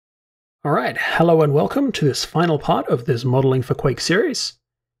Alright, hello and welcome to this final part of this modeling for Quake series.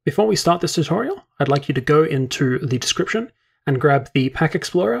 Before we start this tutorial, I'd like you to go into the description and grab the Pack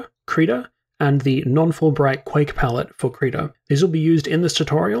Explorer, Krita, and the non-Fulbright Quake palette for Krita. These will be used in this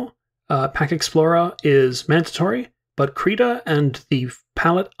tutorial. Pack Explorer is mandatory, but Krita and the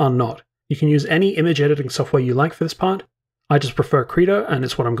palette are not. You can use any image editing software you like for this part. I just prefer Krita, and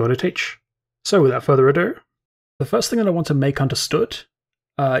it's what I'm going to teach. So without further ado, the first thing that I want to make understood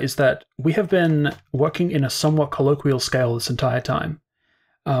is that we have been working in a somewhat colloquial scale this entire time.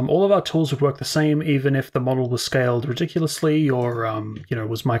 All of our tools would work the same even if the model was scaled ridiculously or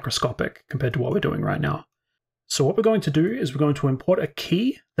was microscopic compared to what we're doing right now. So what we're going to do is we're going to import a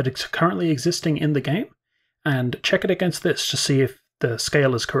key that is currently existing in the game and check it against this to see if the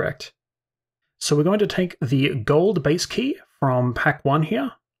scale is correct. So we're going to take the gold base key from pack 1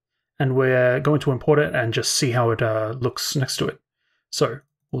 here, and we're going to import it and just see how it looks next to it. So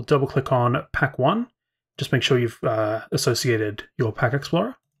we'll double click on pack 1, just make sure you've associated your Pack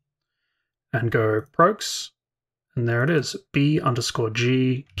Explorer, and go progs, and there it is,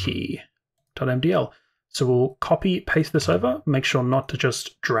 b_g key.mdl. So we'll copy paste this over, make sure not to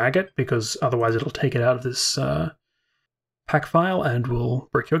just drag it because otherwise it'll take it out of this pack file and will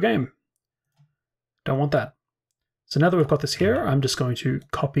break your game. Don't want that. So now that we've got this here, I'm just going to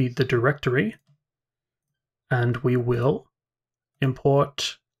copy the directory and we will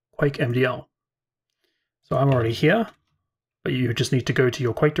import Quake Mdl. So I'm already here, but you just need to go to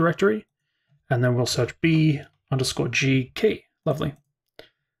your Quake directory and then we'll search b_g key. Lovely.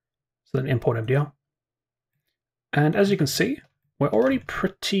 So then import Mdl. And as you can see, we're already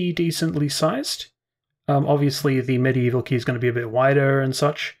pretty decently sized. Obviously the medieval key is going to be a bit wider and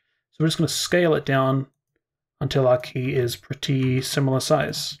such. So we're just going to scale it down until our key is pretty similar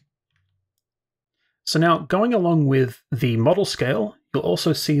size. So now, going along with the model scale, you'll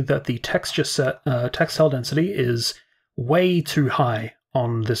also see that the texture set, text cell density is way too high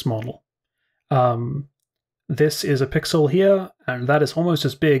on this model. This is a pixel here, and that is almost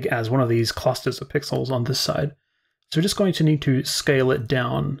as big as one of these clusters of pixels on this side. So we're just going to need to scale it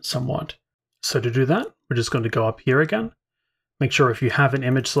down somewhat. So to do that, we're just going to go up here again. Make sure if you have an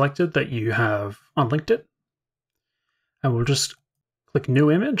image selected that you have unlinked it. And we'll just click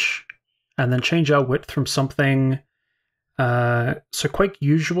New Image, and then change our width from something. So Quake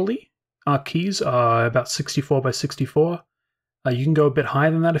usually, our keys are about 64 by 64. You can go a bit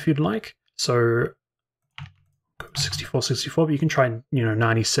higher than that if you'd like. So 64, 64, but you can try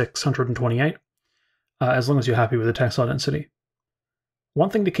 96, 128, as long as you're happy with the textile density. One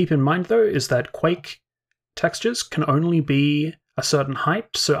thing to keep in mind though is that Quake textures can only be a certain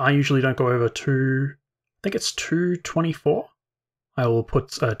height, so I usually don't go over I think it's 224. I will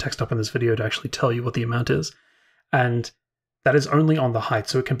put text up in this video to actually tell you what the amount is. And that is only on the height,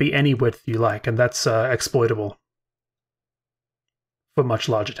 so it can be any width you like, and that's exploitable for much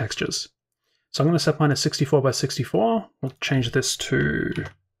larger textures. So I'm going to set mine as 64 by 64. We'll change this to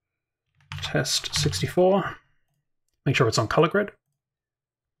test 64. Make sure it's on color grid.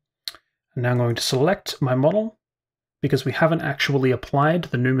 And now I'm going to select my model because we haven't actually applied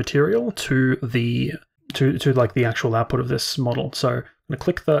the new material to the like the actual output of this model. So I'm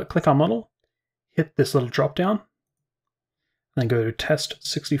going to click our model, hit this little drop down, and then go to test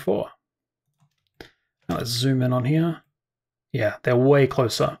 64. Now let's zoom in on here. Yeah, they're way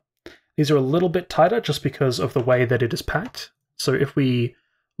closer. These are a little bit tighter just because of the way that it is packed. So if we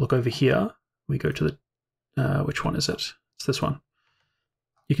look over here, we go to the, which one is it? It's this one.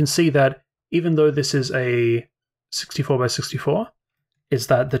 You can see that even though this is a 64 by 64, is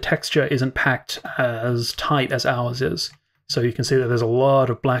that the texture isn't packed as tight as ours is. So you can see that there's a lot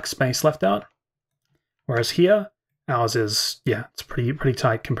of black space left out. Whereas here, ours is, yeah, it's pretty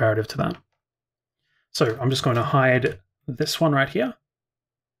tight comparative to that. So I'm just going to hide this one right here.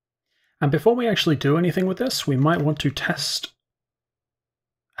 And before we actually do anything with this, we might want to test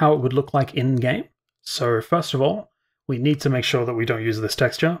how it would look like in-game. So first of all, we need to make sure that we don't use this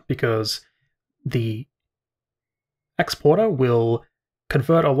texture because the exporter will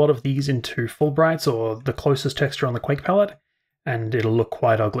convert a lot of these into Fulbrights or the closest texture on the Quake palette, and it'll look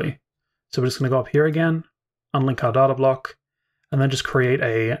quite ugly. So we're just going to go up here again, unlink our data block, and then just create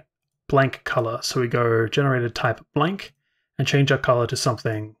a blank color. So we go generated type blank and change our color to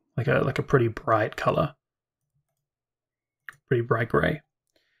something like a pretty bright color, pretty bright gray.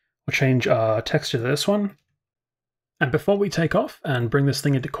 We'll change our texture to this one. And before we take off and bring this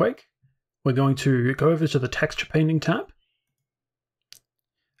thing into Quake, we're going to go over to the texture painting tab.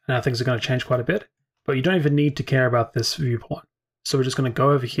 Now things are going to change quite a bit, but you don't even need to care about this viewport. So we're just going to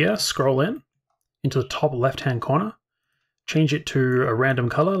go over here, scroll in into the top left-hand corner, change it to a random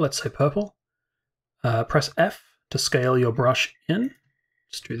color, let's say purple. Press F to scale your brush in.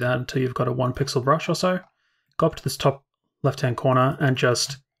 Just do that until you've got a 1 pixel brush or so. Go up to this top left-hand corner and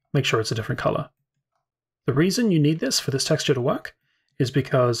just make sure it's a different color. The reason you need this for this texture to work is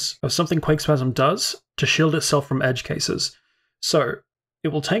because of something QuakeSpasm does to shield itself from edge cases. So it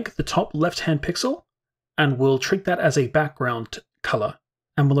will take the top left-hand pixel and will treat that as a background color,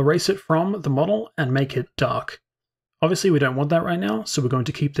 and will erase it from the model and make it dark. Obviously we don't want that right now, so we're going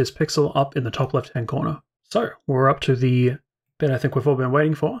to keep this pixel up in the top left-hand corner. So we're up to the bit I think we've all been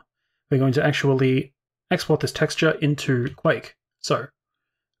waiting for. We're going to actually export this texture into Quake. So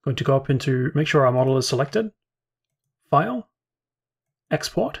going to go up into, make sure our model is selected, File,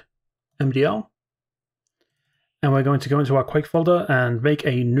 Export, MDL, and we're going to go into our Quake folder and make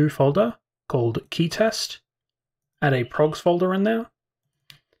a new folder called Key Test, add a progs folder in there,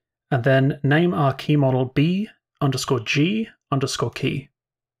 and then name our key model B_G_key.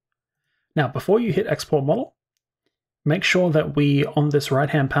 Now, before you hit Export Model, make sure that we, on this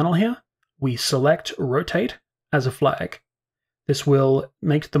right-hand panel here, we select Rotate as a flag. This will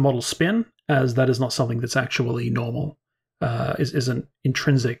make the model spin, as that is not something that's actually normal, isn't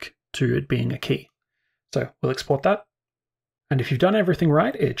intrinsic to it being a key. So we'll export that. And if you've done everything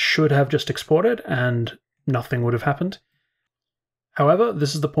right, it should have just exported and nothing would have happened. However,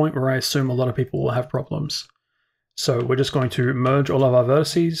 this is the point where I assume a lot of people will have problems. So we're just going to merge all of our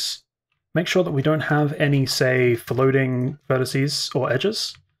vertices, make sure that we don't have any, say, floating vertices or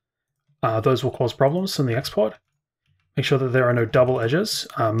edges. Those will cause problems in the export. Make sure that there are no double edges.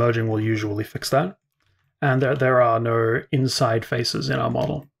 Merging will usually fix that. And there are no inside faces in our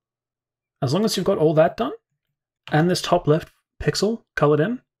model. As long as you've got all that done, and this top left pixel colored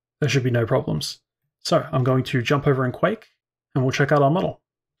in, there should be no problems. So I'm going to jump over in Quake, and we'll check out our model.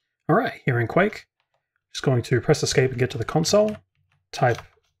 All right, here in Quake, just going to press escape and get to the console. Type,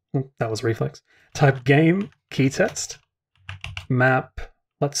 that was reflex. Type game key test, map,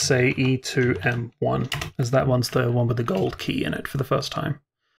 let's say E2M1, as that one's the one with the gold key in it for the first time.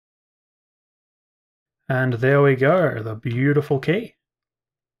 And there we go, the beautiful key.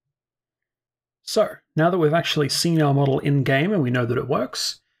 So, now that we've actually seen our model in-game and we know that it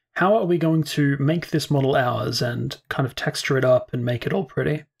works, how are we going to make this model ours and kind of texture it up and make it all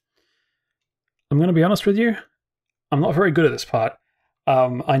pretty? I'm going to be honest with you, I'm not very good at this part.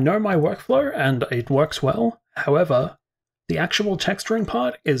 I know my workflow and it works well. However, the actual texturing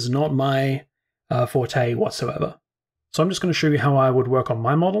part is not my forte whatsoever. So I'm just going to show you how I would work on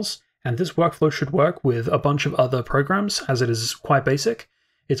my models, and this workflow should work with a bunch of other programs as it is quite basic.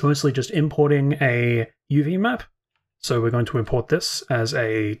 It's mostly just importing a UV map. So we're going to import this as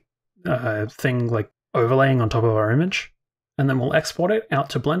a thing like overlaying on top of our image. And then we'll export it out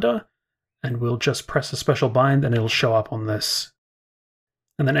to Blender, and we'll just press a special bind and it'll show up on this.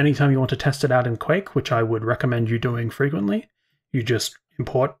 And then anytime you want to test it out in Quake, which I would recommend you doing frequently, you just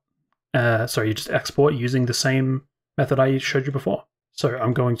export using the same method I showed you before. So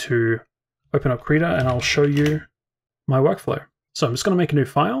I'm going to open up Krita and I'll show you my workflow. So I'm just going to make a new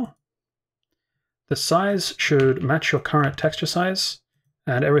file. The size should match your current texture size,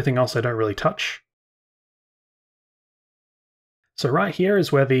 and everything else I don't really touch. So right here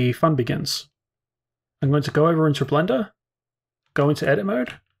is where the fun begins. I'm going to go over into Blender, go into edit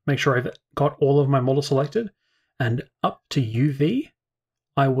mode, make sure I've got all of my model selected, and up to UV,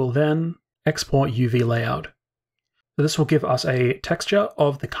 I will then export UV layout. So this will give us a texture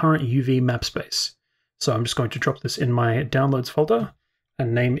of the current UV map space. So I'm just going to drop this in my downloads folder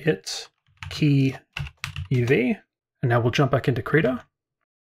and name it key UV. And now we'll jump back into Krita.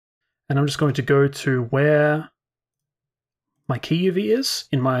 And I'm just going to go to where my key UV is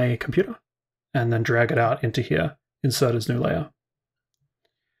in my computer and then drag it out into here, insert as new layer.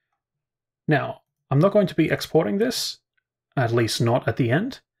 Now, I'm not going to be exporting this, at least not at the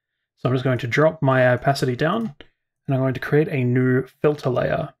end. So I'm just going to drop my opacity down and I'm going to create a new filter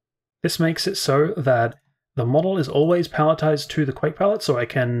layer. This makes it so that the model is always palletized to the Quake palette, so I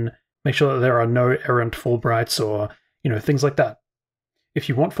can make sure that there are no errant Fulbrights or, things like that. If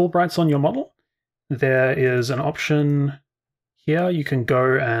you want Fulbrights on your model, there is an option here. You can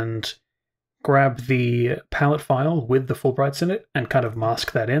go and grab the palette file with the Fulbrights in it and kind of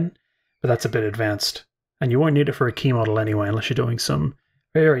mask that in, but that's a bit advanced. And you won't need it for a key model anyway, unless you're doing some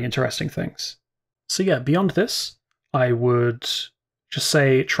very interesting things. So yeah, beyond this, I would just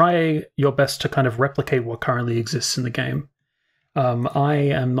say try your best to kind of replicate what currently exists in the game. I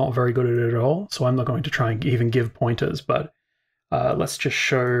am not very good at it at all, so I'm not going to try and even give pointers, but let's just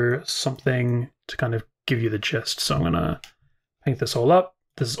show something to kind of give you the gist. So I'm going to paint this all up.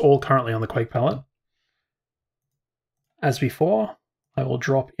 This is all currently on the Quake palette. As before, I will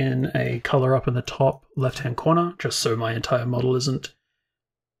drop in a color up in the top left-hand corner, just so my entire model isn't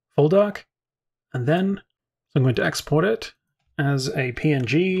full dark. And then I'm going to export it as a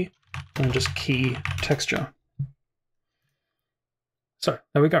PNG and just key texture. So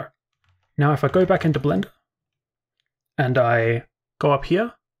there we go. Now if I go back into Blender and I go up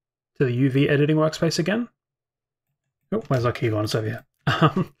here to the UV editing workspace again. Oh, where's our key gone? It's over here.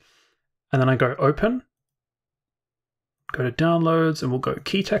 And then I go open, go to downloads, and we'll go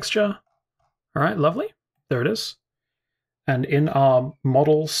key texture. All right, lovely. There it is. And in our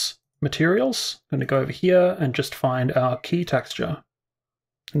models materials, I'm going to go over here and just find our key texture.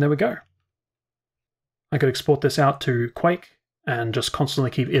 And there we go. I could export this out to Quake and just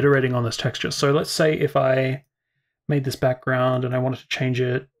constantly keep iterating on this texture. So let's say if I made this background and I wanted to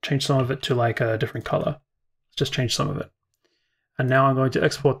change some of it to like a different color. Let's just change some of it. And now I'm going to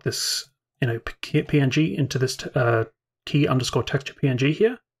export this, PNG into this key_texture PNG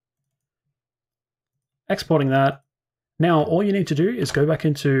here. Exporting that. Now all you need to do is go back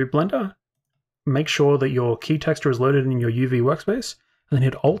into Blender, make sure that your key texture is loaded in your UV workspace, and then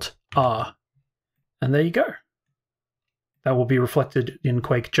hit Alt-R. And there you go. That will be reflected in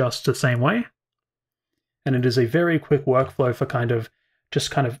Quake just the same way. And it is a very quick workflow for kind of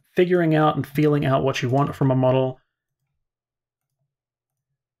figuring out and feeling out what you want from a model,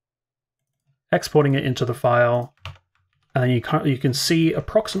 exporting it into the file, and then you can see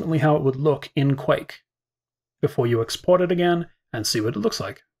approximately how it would look in Quake before you export it again and see what it looks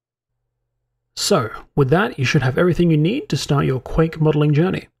like. So, with that, you should have everything you need to start your Quake modeling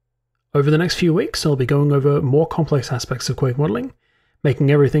journey. Over the next few weeks, I'll be going over more complex aspects of Quake modeling,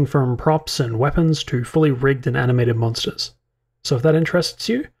 making everything from props and weapons to fully rigged and animated monsters. So if that interests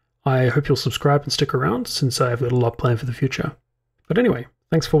you, I hope you'll subscribe and stick around, since I have got a lot planned for the future. But anyway,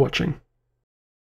 thanks for watching.